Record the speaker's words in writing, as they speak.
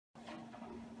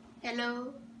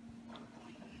Hello.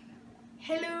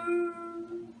 Hello.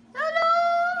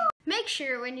 Hello. Make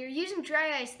sure when you're using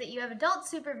dry ice that you have adult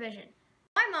supervision.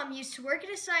 My mom used to work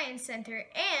at a science center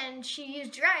and she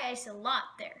used dry ice a lot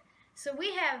there. So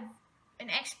we have an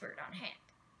expert on hand.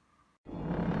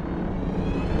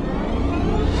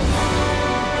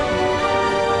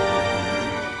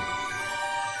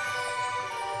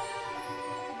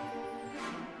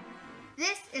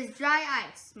 This is dry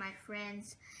ice, my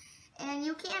friends. And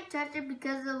you can't touch it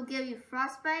because it'll give you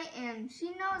frostbite, and she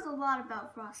knows a lot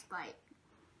about frostbite.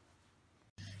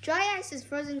 Dry ice is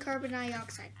frozen carbon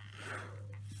dioxide.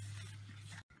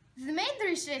 The main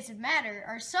three states of matter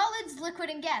are solids, liquid,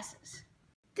 and gases.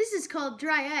 This is called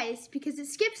dry ice because it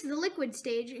skips the liquid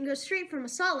stage and goes straight from a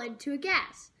solid to a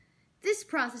gas. This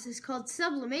process is called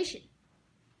sublimation.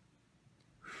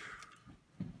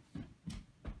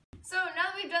 So now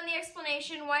that we've done the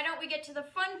explanation, why don't we get to the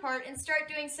fun part and start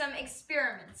doing some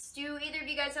experiments? Do either of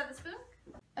you guys have a spoon?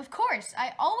 Of course,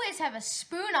 I always have a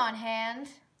spoon on hand.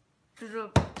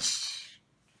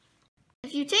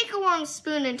 If you take a long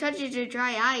spoon and touch it to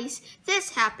dry ice,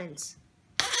 this happens.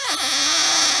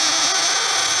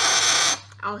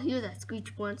 I'll hear that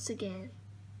screech once again.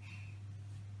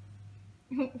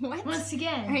 What? Once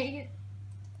again. Are you...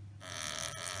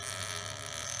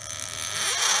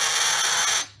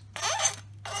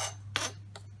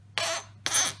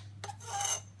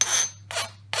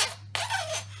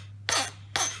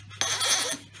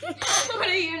 What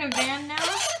are you in a band now?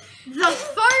 The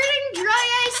Farting Dry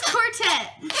Ice Quartet.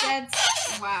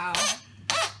 That's, wow.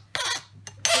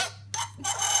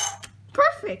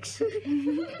 Perfect.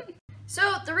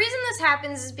 So the reason this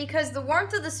happens is because the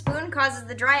warmth of the spoon causes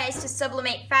the dry ice to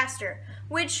sublimate faster,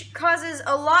 which causes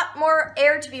a lot more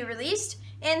air to be released.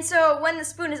 And so when the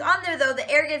spoon is on there though, the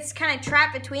air gets kind of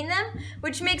trapped between them,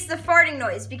 which makes the farting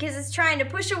noise because it's trying to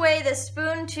push away the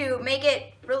spoon to make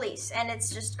it release, and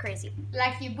it's just crazy.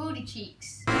 Like your booty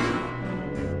cheeks.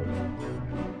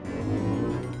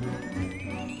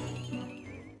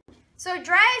 So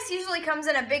dry ice usually comes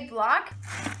in a big block.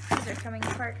 These are coming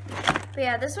apart. But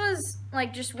yeah, this was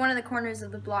like just one of the corners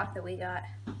of the block that we got.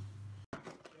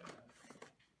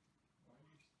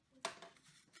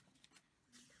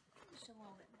 Just a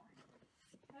little bit more.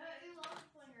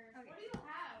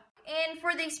 And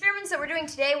for the experiments that we're doing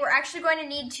today, we're actually going to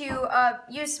need to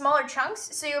use smaller chunks.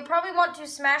 So you'll probably want to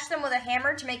smash them with a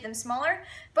hammer to make them smaller.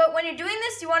 But when you're doing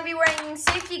this, you want to be wearing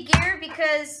safety gear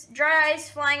because dry ice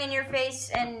flying in your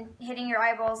face and hitting your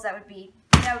eyeballs, that would be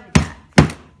bad.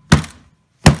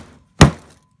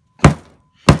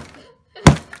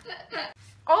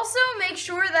 Also, make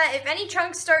sure that if any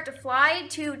chunks start to fly,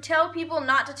 to tell people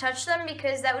not to touch them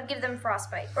because that would give them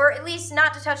frostbite. Or at least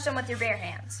not to touch them with your bare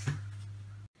hands.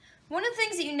 One of the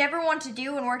things that you never want to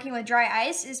do when working with dry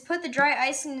ice is put the dry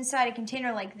ice inside a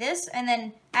container like this and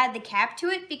then add the cap to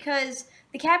it because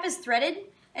the cap is threaded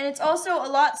and it's also a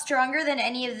lot stronger than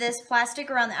any of this plastic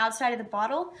around the outside of the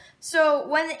bottle. So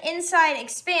when the inside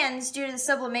expands due to the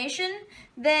sublimation,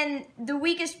 then the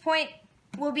weakest point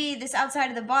will be this outside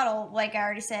of the bottle, like I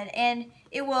already said, and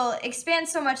it will expand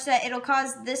so much that it'll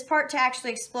cause this part to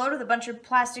actually explode with a bunch of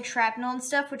plastic shrapnel and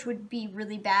stuff, which would be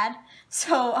really bad.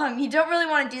 So you don't really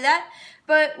want to do that.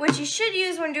 But what you should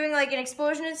use when doing like an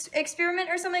explosion experiment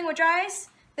or something with dry ice,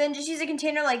 then just use a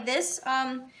container like this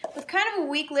with kind of a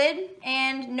weak lid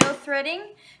and no threading.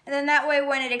 And then that way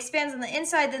when it expands on the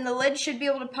inside, then the lid should be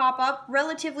able to pop up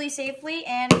relatively safely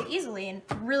and easily and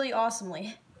really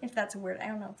awesomely. If that's a word. I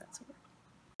don't know if that's a word.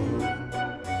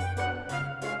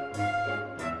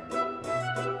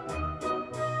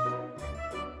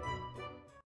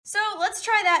 So let's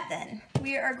try that then.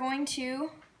 We are going to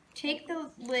take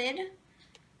the lid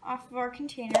off of our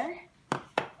container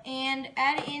and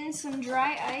add in some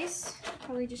dry ice,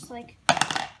 probably just like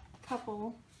a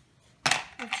couple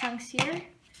of chunks here,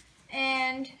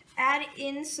 and add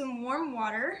in some warm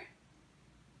water.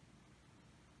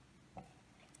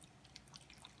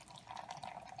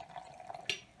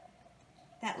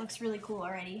 That looks really cool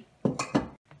already.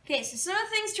 Okay, so some of the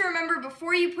things to remember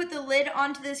before you put the lid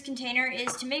onto this container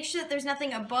is to make sure that there's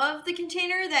nothing above the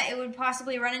container that it would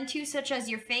possibly run into, such as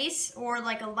your face or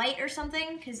like a light or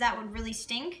something, because that would really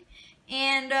stink.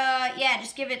 And yeah,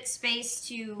 just give it space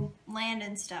to land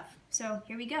and stuff. So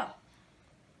here we go.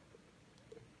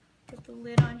 Put the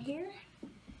lid on here.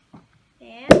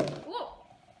 And, whoa!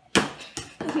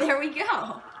 There we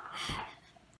go.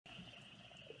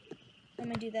 I'm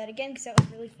gonna do that again because that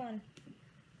was really fun.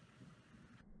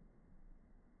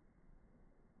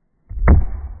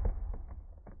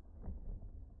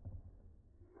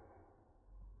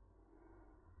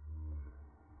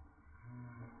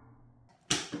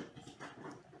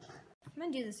 I'm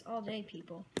gonna do this all day,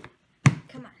 people.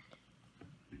 Come on.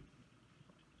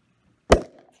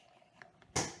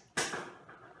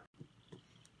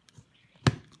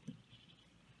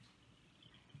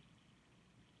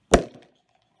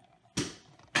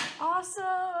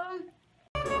 Awesome!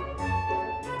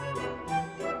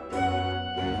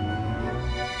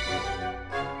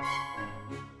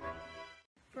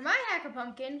 For my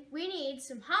HackAPumpkin, we need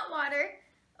some hot water,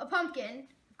 a pumpkin,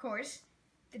 of course,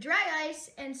 the dry ice,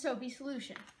 and soapy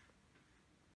solution.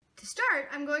 To start,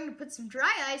 I'm going to put some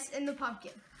dry ice in the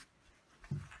pumpkin.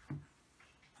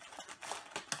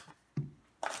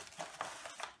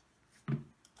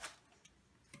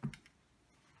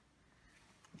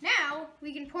 Now,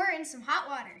 we can pour in some hot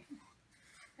water.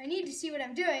 I need to see what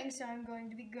I'm doing, so I'm going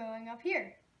to be going up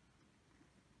here.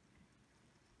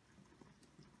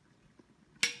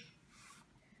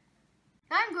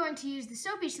 I'm going to use the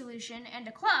soapy solution and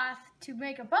a cloth to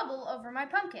make a bubble over my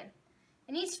pumpkin.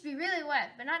 It needs to be really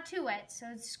wet, but not too wet, so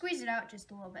squeeze it out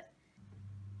just a little bit.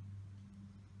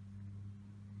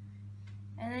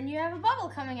 And then you have a bubble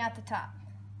coming out the top.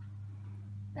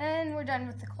 Then we're done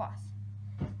with the cloth.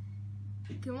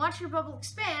 You can watch your bubble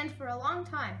expand for a long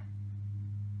time.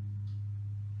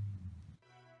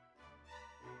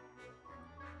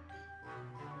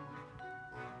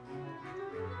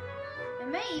 It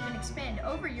may even expand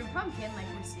over your pumpkin like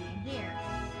we're seeing here.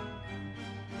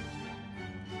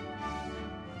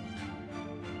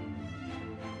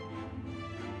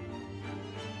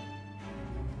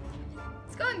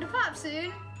 It's going to pop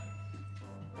soon.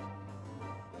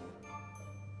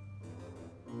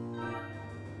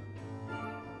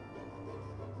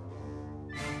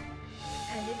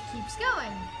 And it keeps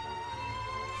going.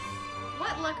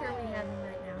 What luck are we having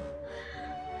right now?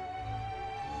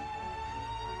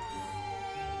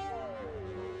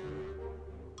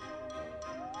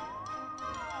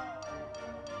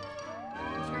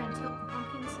 Try and tilt the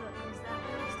pumpkin so it goes that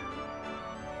way this time.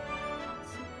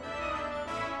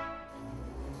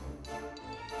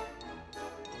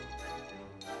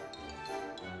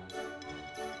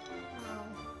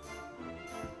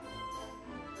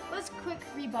 Let's quick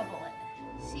rebubble it.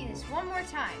 See this one more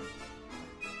time.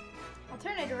 I'll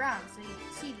turn it around so you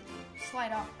can see it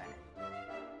slide off better.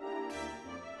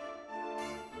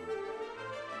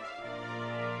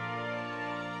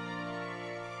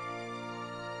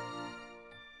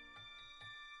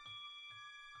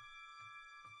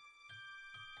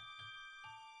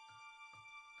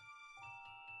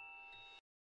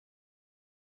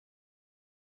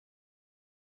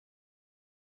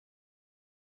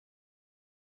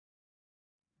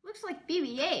 Looks like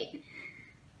BB-8.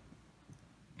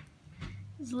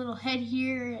 His little head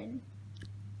here and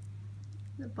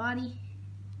the body.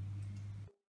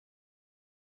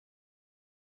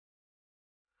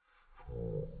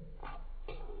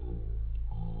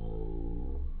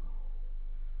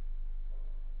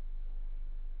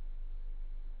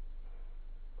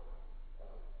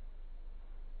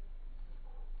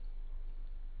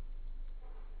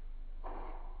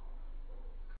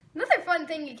 Another fun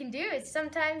thing you can do is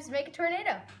sometimes make a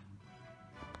tornado.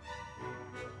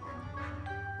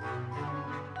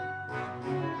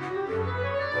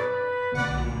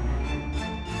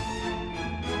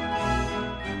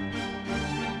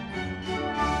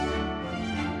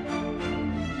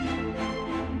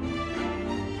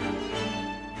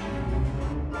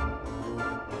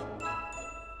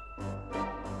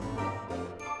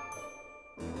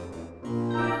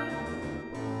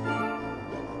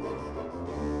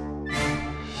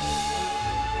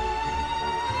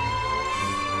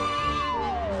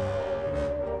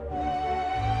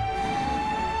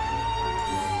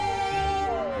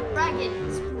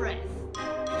 Dragon's breath.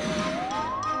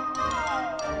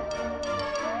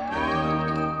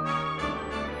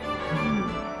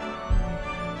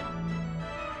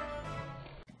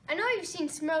 I know you've seen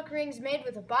smoke rings made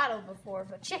with a bottle before,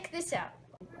 but check this out.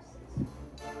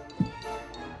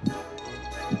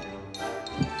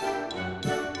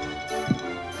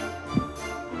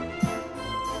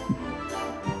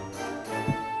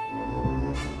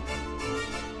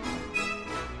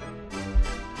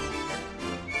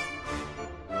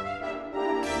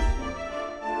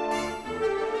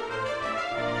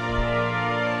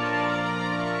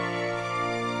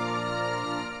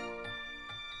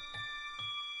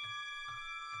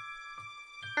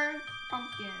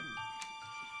 Pumpkin.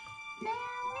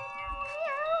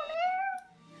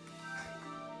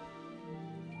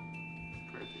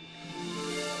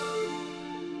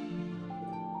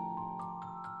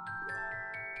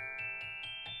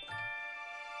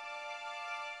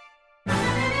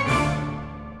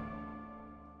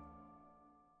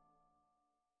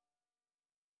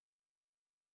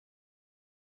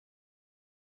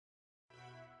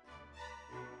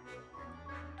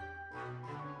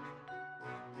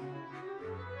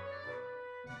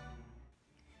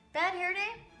 Bad hair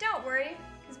day? Don't worry,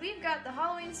 because we've got the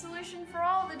Halloween solution for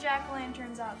all the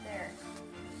jack-o'-lanterns out there.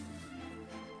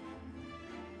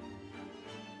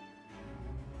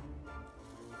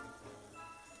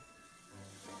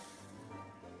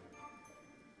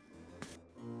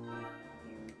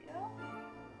 Here we go.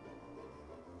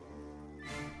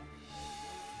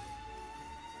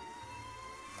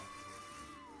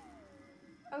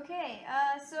 Okay,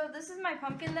 so this is my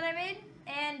pumpkin that I made,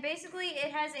 and basically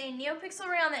it has a NeoPixel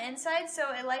ray on the inside,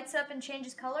 so it lights up and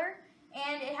changes color,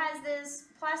 and it has this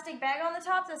plastic bag on the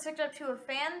top that's hooked up to a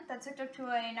fan that's hooked up to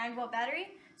a 9-volt battery,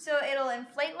 so it'll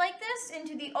inflate like this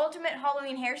into the ultimate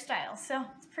Halloween hairstyle, so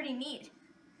it's pretty neat.